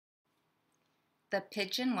The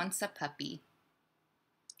pigeon wants a puppy.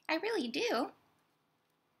 I really do.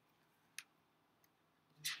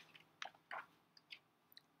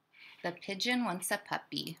 The pigeon wants a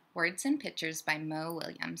puppy. Words and pictures by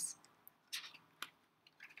Willems.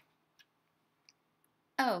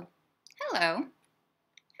 Oh, hello.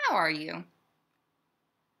 How are you?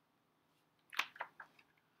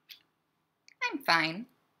 I'm fine.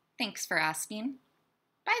 Thanks for asking.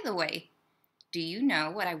 By the way, do you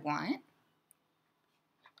know what I want?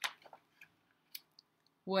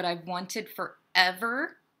 What I've wanted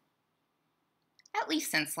forever? At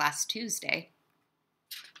least since last Tuesday.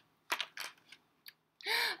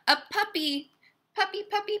 A puppy! Puppy,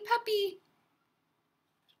 puppy, puppy!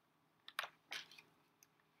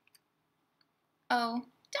 Oh,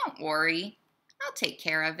 don't worry. I'll take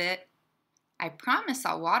care of it. I promise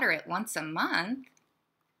I'll water it once a month.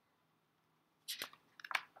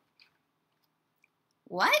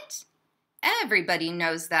 What? Everybody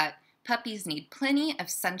knows that puppies need plenty of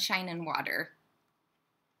sunshine and water.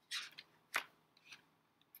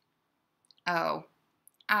 Oh,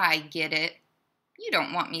 I get it. You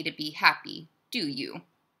don't want me to be happy, do you?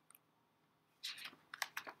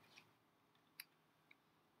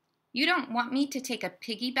 You don't want me to take a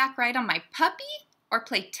piggyback ride on my puppy or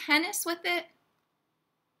play tennis with it?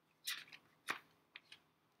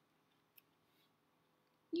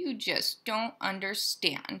 You just don't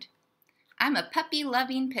understand. I'm a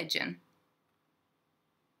puppy-loving pigeon.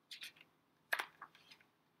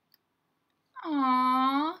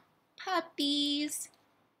 Aww, puppies.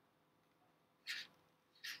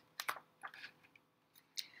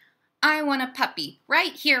 I want a puppy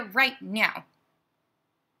right here, right now.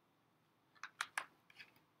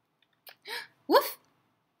 Woof!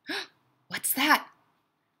 What's that?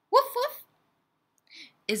 Woof, woof!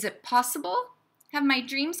 Is it possible? Have my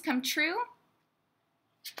dreams come true?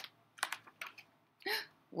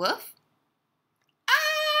 Woof!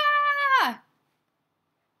 Ah!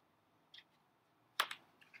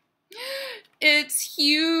 It's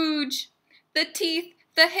huge! The teeth,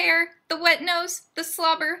 the hair, the wet nose, the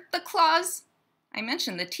slobber, the claws. I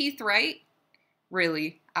mentioned the teeth, right?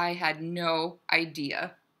 Really, I had no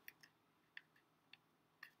idea.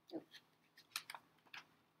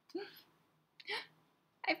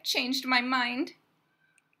 I've changed my mind.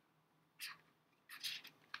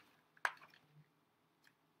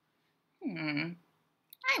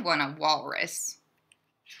 I want a walrus.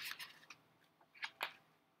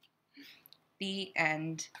 The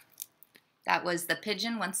end. That was The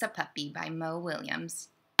Pigeon Wants a Puppy by Willems.